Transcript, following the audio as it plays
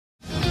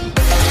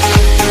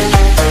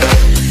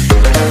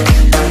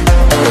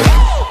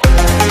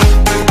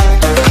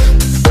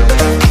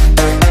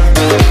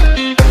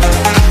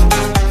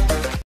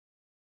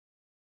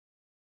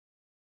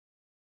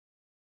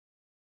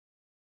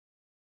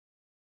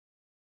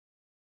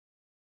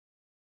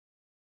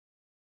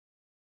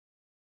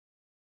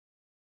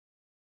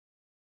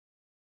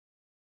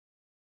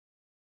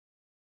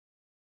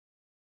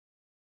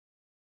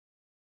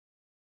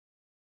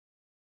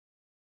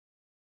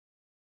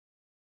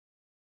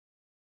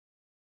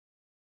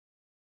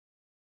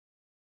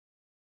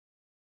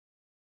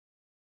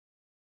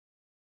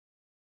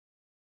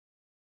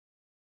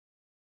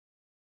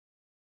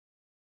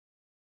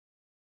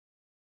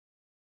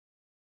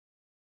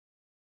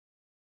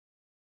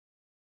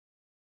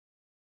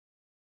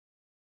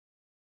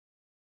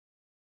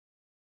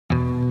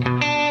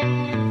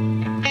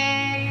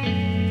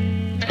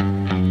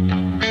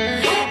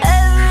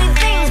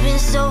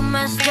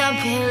messed up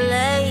here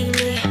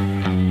lately.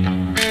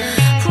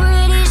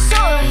 Pretty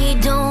sure he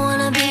don't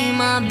wanna be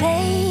my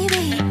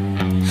baby.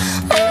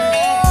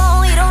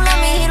 Oh, he don't love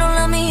me, he don't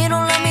love me, he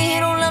don't love me, he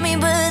don't love me,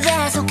 but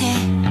that's okay.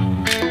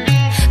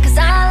 'Cause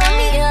I love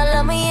me, I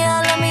love me, I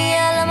love me,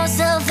 I love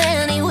myself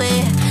anyway.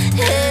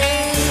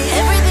 Hey,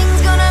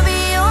 everything's gonna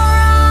be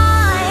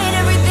alright,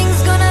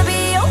 everything's gonna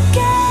be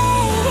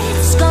okay.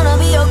 It's gonna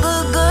be a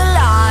good, good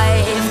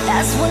life.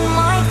 That's what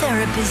my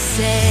therapist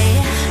say.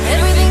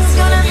 Everything's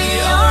gonna be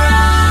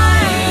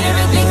alright,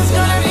 everything's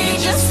gonna be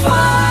just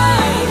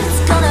fine.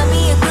 It's gonna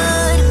be a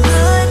good,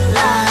 good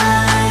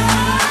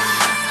life.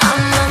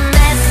 I'm a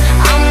mess,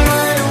 I'm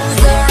a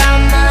loser,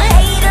 I'm a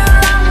hater,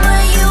 I'm a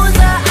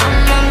user. I'm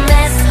a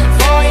mess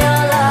for your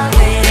love,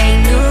 it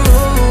ain't new.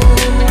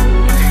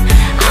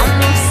 I'm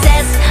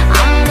obsessed,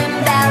 I'm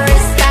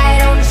embarrassed, I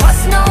don't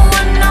trust no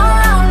one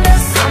around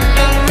us. I'm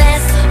a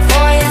mess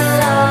for your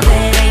love,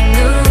 it ain't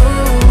new.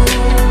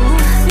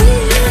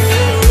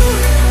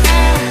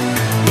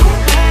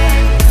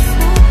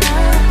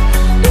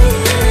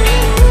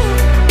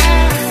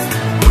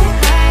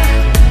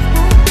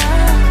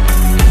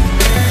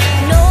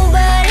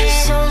 Nobody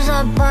shows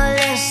up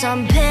unless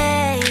I'm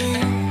paying.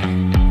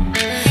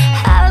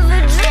 Have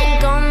a drink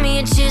on me,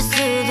 cheers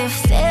to the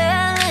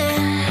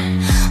feeling.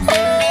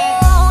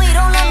 Oh, he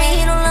don't love me,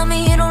 he don't love me,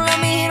 he don't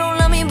love me, he don't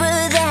love me,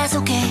 but that's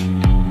okay.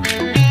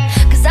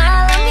 'Cause I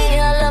love me,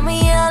 I love me,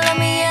 I love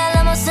me, I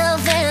love myself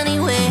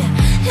anyway.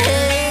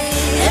 Hey,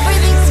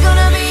 everything's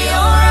gonna be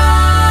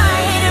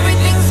alright,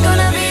 everything's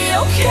gonna be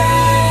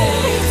okay.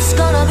 It's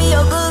gonna be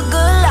a good,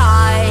 good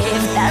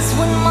life. That's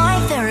what my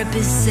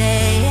therapist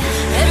say.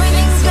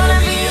 Everything's gonna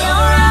be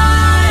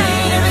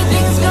alright,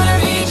 everything's gonna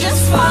be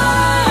just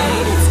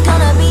fine. It's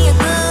gonna be a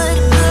good,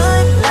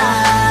 good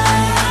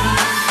life.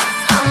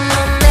 I'm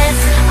a mess,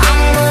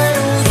 I'm a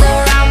loser,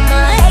 I'm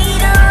a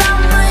hater,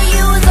 I'm a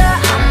user.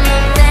 I'm a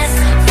mess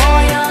for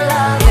your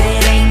love,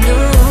 it ain't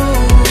new.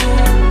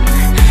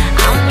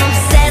 I'm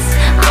obsessed,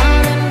 I'm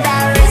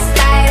embarrassed,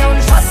 I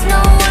don't trust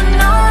no one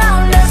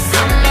around us.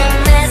 I'm a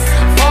mess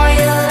for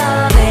your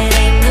love, it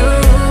ain't new.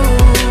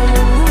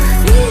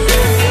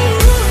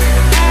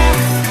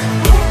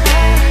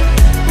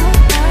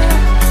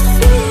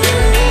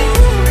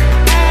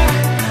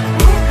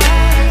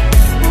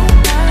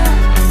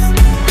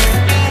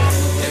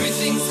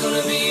 Everything's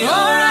gonna be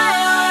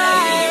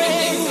Alright,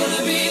 everything's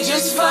gonna be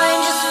just fine,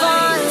 just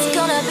fine. It's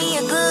gonna be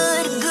a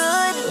good,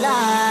 good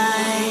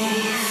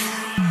life.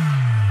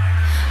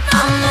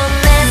 I'm a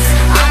mess,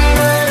 I'm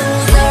a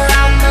loser,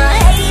 I'm a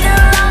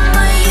hater, I'm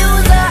a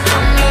user.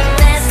 I'm a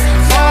mess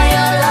for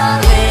your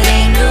love, it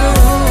ain't new.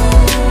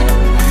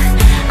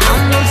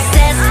 I'm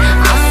obsessed,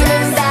 I'm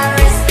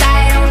embarrassed, I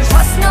don't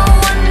trust no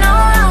one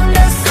around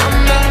us. I'm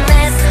a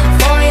mess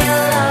for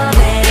your love,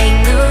 it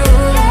ain't new.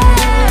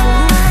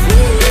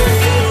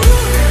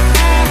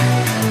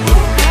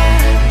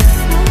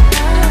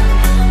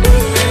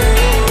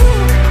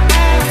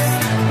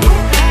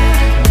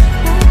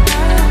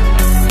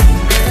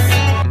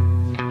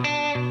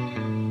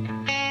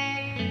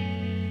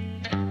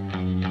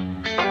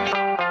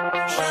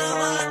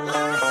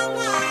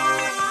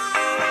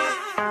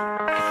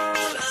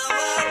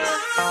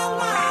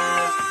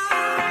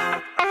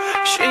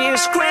 She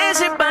is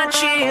crazy, but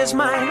she is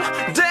mine.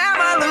 Damn,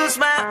 I lose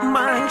my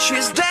mind.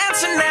 She's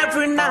dancing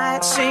every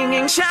night,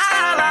 singing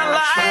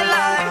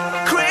sha-la-la-la.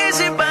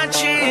 Crazy, but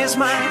she is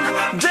mine.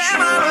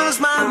 Damn, I lose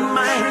my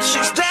mind.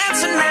 She's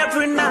dancing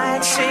every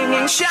night,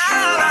 singing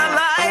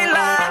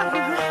sha-la-la-la.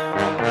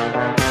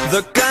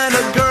 The kind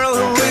of girl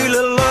who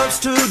really loves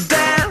to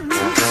dance.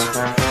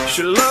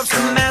 She loves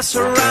to mess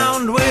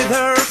around with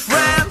her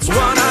friends.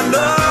 Wanna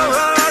know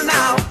her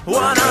now,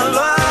 wanna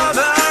love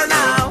her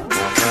now.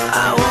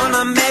 I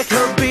wanna make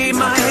her be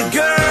my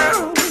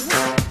girl.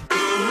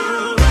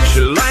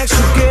 She likes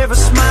to give a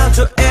smile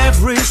to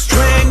every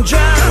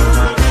stranger.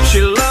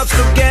 She loves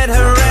to get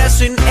her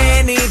ass in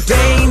any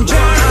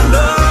danger. I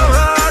know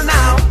her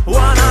now,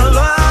 wanna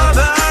love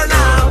her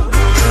now.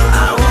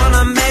 I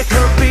wanna make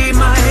her be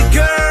my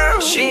girl.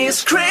 She's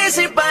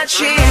crazy, but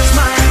she's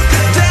mine.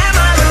 Damn,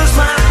 I lose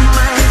my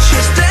mind.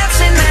 She's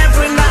dancing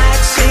every night,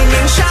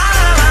 singing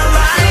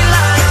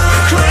sha-la-la-la-la.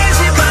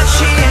 Crazy, but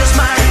she is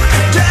mine.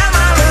 Damn,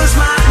 I lose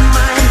my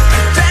mind.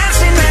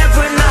 Dancing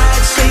every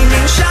night,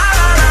 singing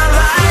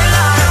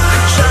sha-la-la-la-la.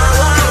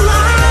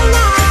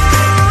 Sha-la-la-la.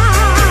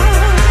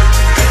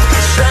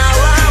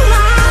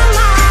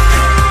 Sha-la-la-la.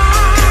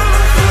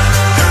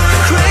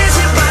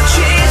 Crazy, but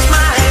she's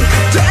mine.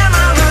 Damn,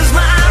 I lose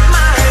my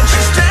mind.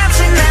 She's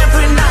dancing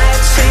every night,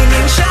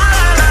 singing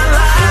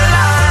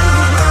sha-la-la-la-la.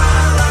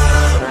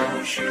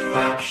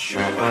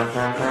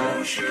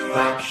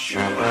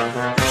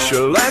 She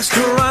likes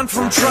to run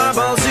from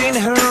troubles in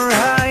her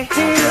high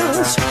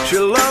heels. She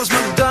loves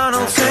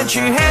McDonald's and she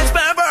hates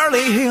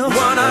Beverly Hills.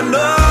 Wanna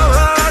know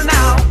her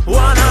now,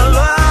 wanna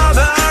love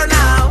her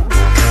now.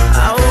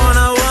 I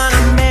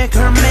wanna make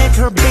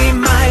her be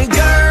my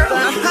girl.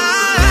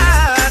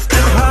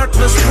 And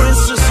heartless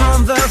princess on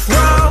the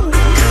throne.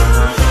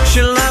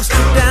 She loves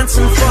to dance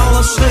and fall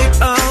asleep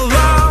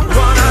alone.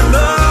 Wanna know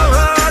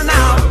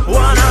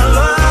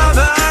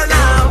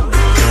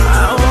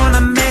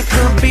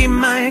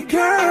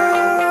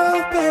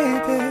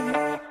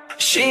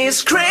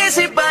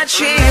but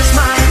she's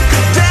mine.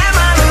 Damn,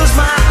 I lose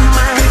my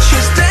mind.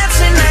 She's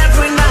dancing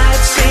every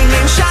night,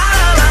 singing sha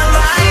la la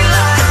la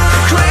la.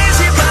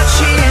 Crazy, but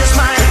she's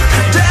mine.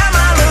 Damn,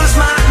 I lose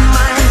my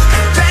mind.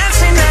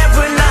 Dancing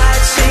every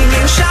night,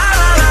 singing sha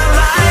la la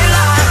la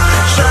la.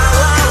 Sha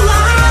la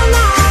la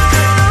la.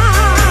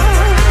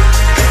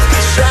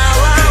 Sha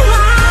la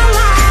la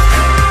la.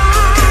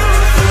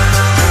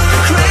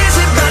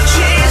 Crazy, but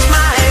she's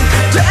mine.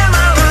 Damn,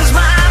 I lose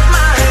my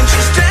mind.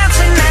 She's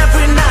dancing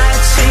every night,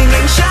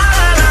 singing sha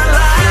la la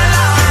la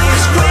la.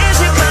 She's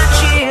crazy, but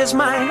she is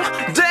mine.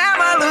 Damn,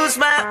 I lose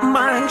my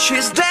mind.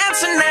 She's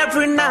dancing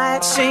every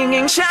night,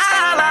 singing sha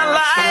la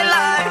la la.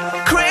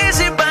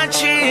 Crazy, but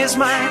she is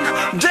mine.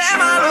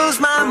 Damn, I lose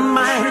my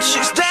mind.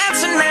 She's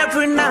dancing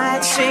every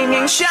night,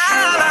 singing sha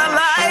la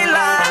la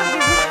la.